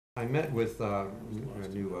I met with other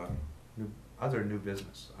new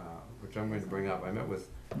business, which I'm going to bring up. I met with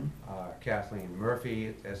Kathleen Murphy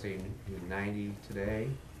at SAU90 today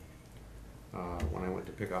when I went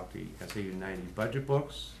to pick up the SAU90 budget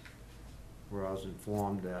books, where I was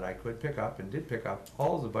informed that I could pick up, and did pick up,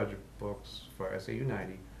 all of the budget books for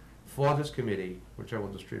SAU90 for this committee, which I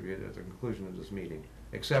will distribute at the conclusion of this meeting,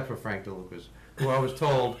 except for Frank DeLuca's, who I was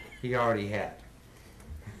told he already had.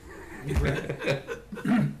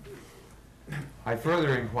 I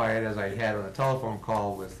further inquired, as I had on a telephone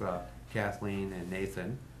call with Kathleen and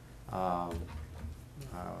Nathan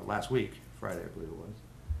last week, Friday I believe it was.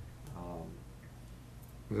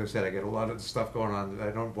 As I said, I get a lot of stuff going on that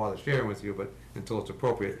I don't bother sharing with you, but until it's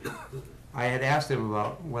appropriate. I had asked him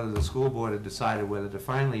about whether the school board had decided whether to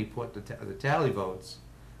finally put the tally votes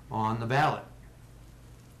on the ballot.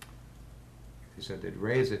 He said they'd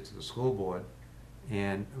raise it to the school board.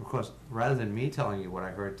 And, of course, rather than me telling you what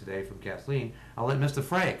I heard today from Kathleen, I'll let Mr.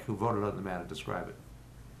 Frank, who voted on the matter, describe it.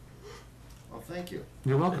 Well, thank you.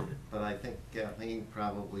 You're welcome. But I think Kathleen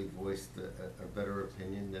probably voiced a better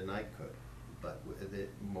opinion than I could. But the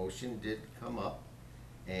motion did come up,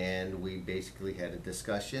 and we basically had a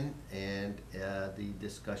discussion, and the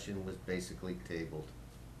discussion was basically tabled.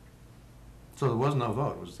 So there was no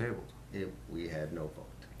vote, it was tabled? We had no vote.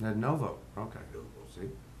 You had no vote, okay.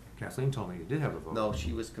 See? Kathleen told me you did have a vote. No,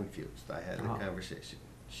 she was confused. I had a conversation.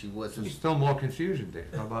 She wasn't. There's still more confusion,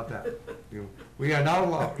 Dave. How about that? We are not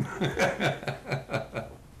alone.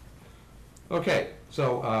 Okay,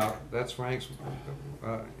 so that's Frank's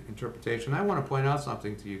interpretation. I want to point out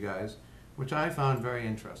something to you guys, which I found very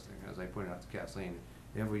interesting, as I pointed out to Kathleen.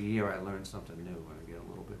 Every year I learn something new and I get a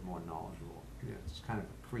little bit more knowledgeable. Yeah, it's kind of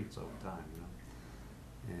accretes over time, you know.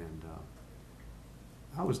 And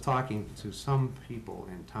I was talking to some people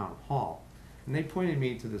in town hall, and they pointed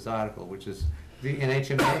me to this article, which is the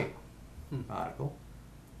NHMA article.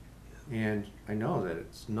 And I know that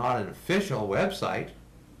it's not an official website,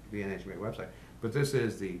 the NHMA website, but this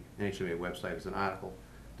is the NHMA website. It's an article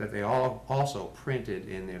that they all also printed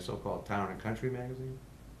in their so-called Town and Country magazine.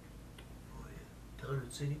 Oh, yeah. Town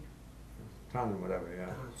and City? Town and whatever, yeah.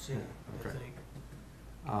 Town and City, Yeah, okay.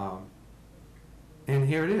 I think. And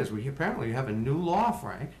here it is. We apparently have a new law,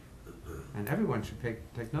 Frank, and everyone should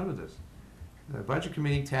take note of this. The Budget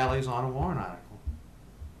Committee tallies on a warrant article.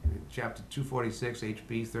 In Chapter 246, HB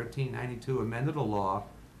 1392 amended a law,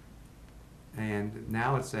 and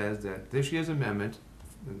now it says that this year's amendment,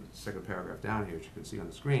 in the second paragraph down here, as you can see on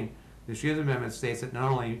the screen, this year's amendment states that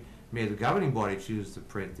not only may the governing body choose to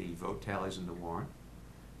print the vote tallies in the warrant,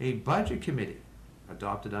 a Budget Committee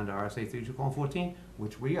adopted under RSA 32:14,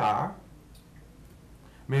 which we are,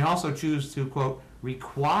 may also choose to, quote,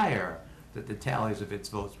 require that the tallies of its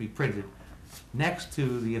votes be printed next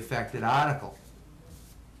to the affected article.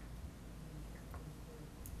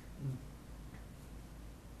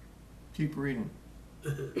 Keep reading.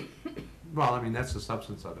 Well, I mean, that's the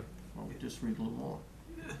substance of it. Well, just read a little more.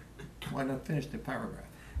 Why not finish the paragraph?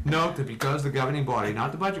 Note that because the governing body,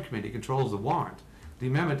 not the Budget Committee, controls the warrant, the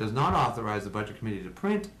amendment does not authorize the Budget Committee to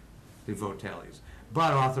print the vote tallies,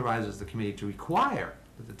 but authorizes the committee to require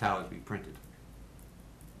that the tallies be printed.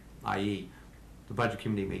 I.e., the Budget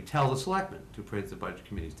Committee may tell the selectmen to print the Budget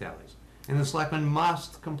Committee's tallies, and the selectmen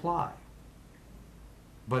must comply.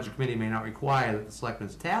 Budget Committee may not require that the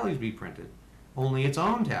selectmen's tallies be printed, only its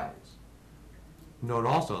own tallies. Note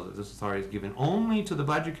also that this authority is given only to the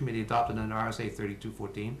Budget Committee adopted under RSA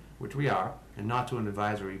 32:14, which we are, and not to an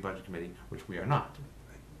advisory Budget Committee, which we are not.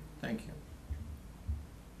 Thank you.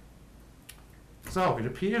 So it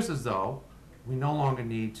appears as though we no longer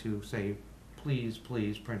need to say, please,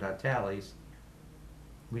 please print our tallies.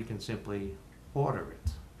 We can simply order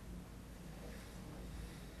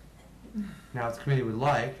it. Now, if the committee would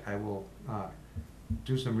like, I will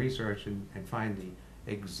do some research and find the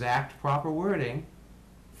exact proper wording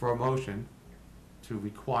for a motion to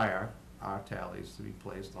require our tallies to be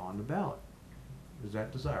placed on the ballot. Is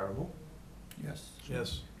that desirable? Yes.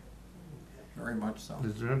 Yes. Very much so.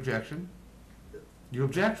 Is there an objection? You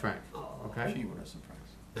object, Frank? Okay. Gee, what a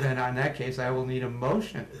surprise. Then in that case, I will need a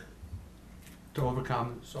motion to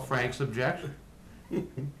overcome Frank's objection.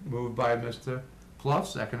 Moved by Mr. Clough,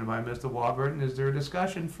 seconded by Mr. Warburton. Is there a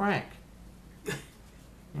discussion? Frank?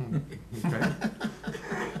 Okay.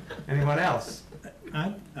 Anyone else?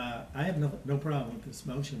 I have no problem with this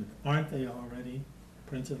motion. Aren't they already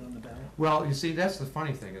printed on the ballot? Well, you see, that's the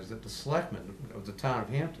funny thing, is that the selectmen of the town of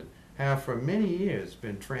Hampton have for many years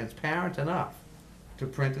been transparent enough to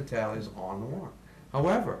print the tallies on the warrant.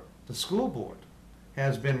 However, the school board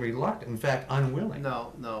has been reluctant, in fact, unwilling.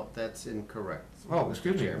 No, that's incorrect. Oh,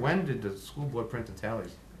 excuse me, Chairman. when did the school board print the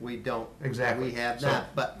tallies? We don't. Exactly. We have So-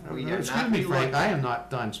 not, but we are not. Excuse me, Frank, reluctant- I am not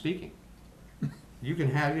done speaking. You can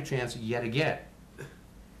have your chance yet again.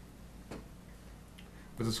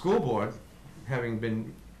 But the school board, having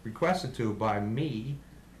been requested to by me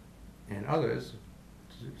and others,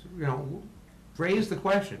 you know, raise the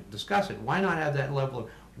question, discuss it. Why not have that level of,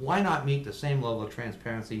 why not meet the same level of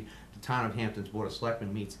transparency the town of Hampton's Board of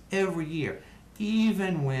Selectmen meets every year,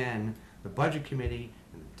 even when the budget committee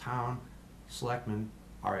and the town selectmen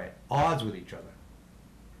are at odds with each other,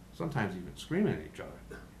 sometimes even screaming at each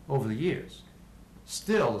other over the years.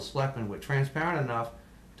 Still, the selectmen were transparent enough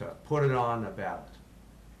to put it on the ballot.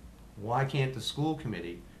 Why can't the school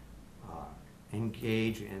committee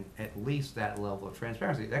engage in at least that level of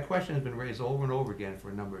transparency? That question has been raised over and over again for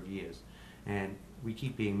a number of years, and we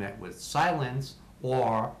keep being met with silence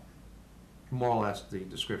or more or less the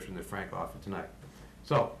description that Frank offered tonight.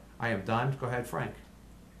 So, I am done. Go ahead, Frank.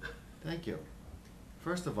 Thank you.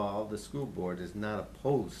 First of all, the school board is not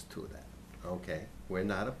opposed to that, okay? We're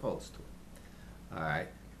not opposed to it, all right?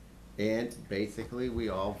 And basically, we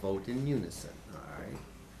all vote in unison, all right?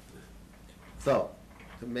 So,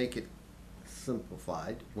 to make it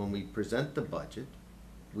simplified, when we present the budget,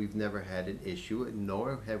 we've never had an issue,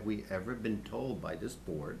 nor have we ever been told by this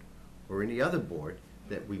board or any other board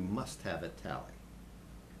that we must have a tally.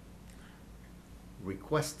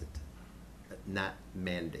 Requested, but not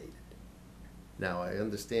mandated. Now, I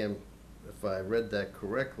understand, if I read that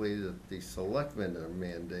correctly, that the selectmen are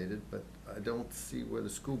mandated, but I don't see where the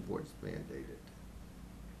school board's mandated.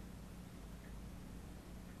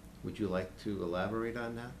 Would you like to elaborate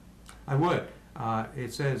on that? I would.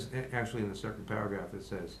 It says, actually in the second paragraph, it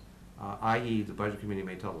says, i.e. the budget committee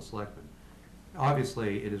may tell the selectmen.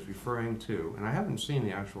 Obviously, it is referring to, and I haven't seen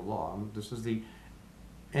the actual law, this is the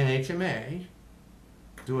NHMA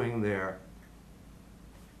doing their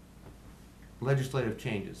legislative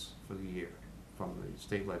changes for the year from the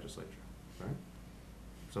state legislature, right?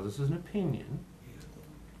 So this is an opinion,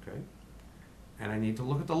 okay? And I need to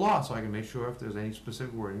look at the law so I can make sure if there's any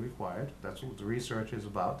specific wording required. That's what the research is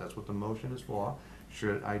about, that's what the motion is for,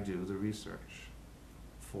 should I do the research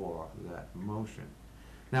for that motion.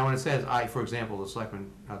 Now, when it says, for example, the selectmen,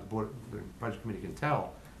 the budget committee can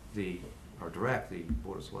tell or direct the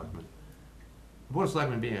board of selectmen, the board of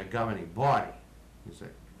selectmen being a governing body, you say,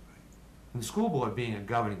 and the school board being a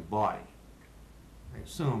governing body, I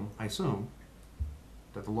assume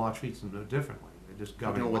that the law treats them no differently. They're just I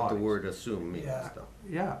governing don't know bodies. what the word assume means, Yeah. though.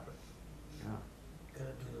 Yeah, yeah.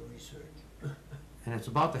 Gotta do the research. And it's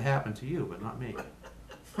about to happen to you, but not me.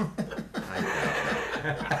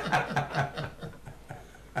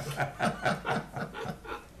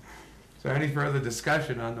 So any further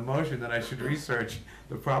discussion on the motion that I should research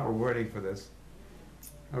the proper wording for this?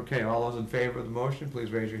 Okay, all those in favor of the motion,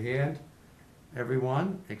 please raise your hand.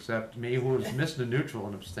 Everyone, except me, who is Mr. Neutral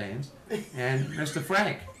and abstains, and Mr.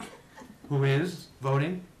 Frank, who is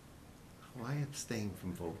voting. Why abstain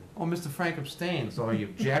from voting? Oh, Mr. Frank abstained, so he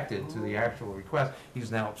objected to the actual request.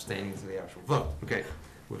 He's now abstaining to the actual vote. Okay,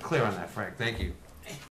 we're clear on that, Frank, thank you.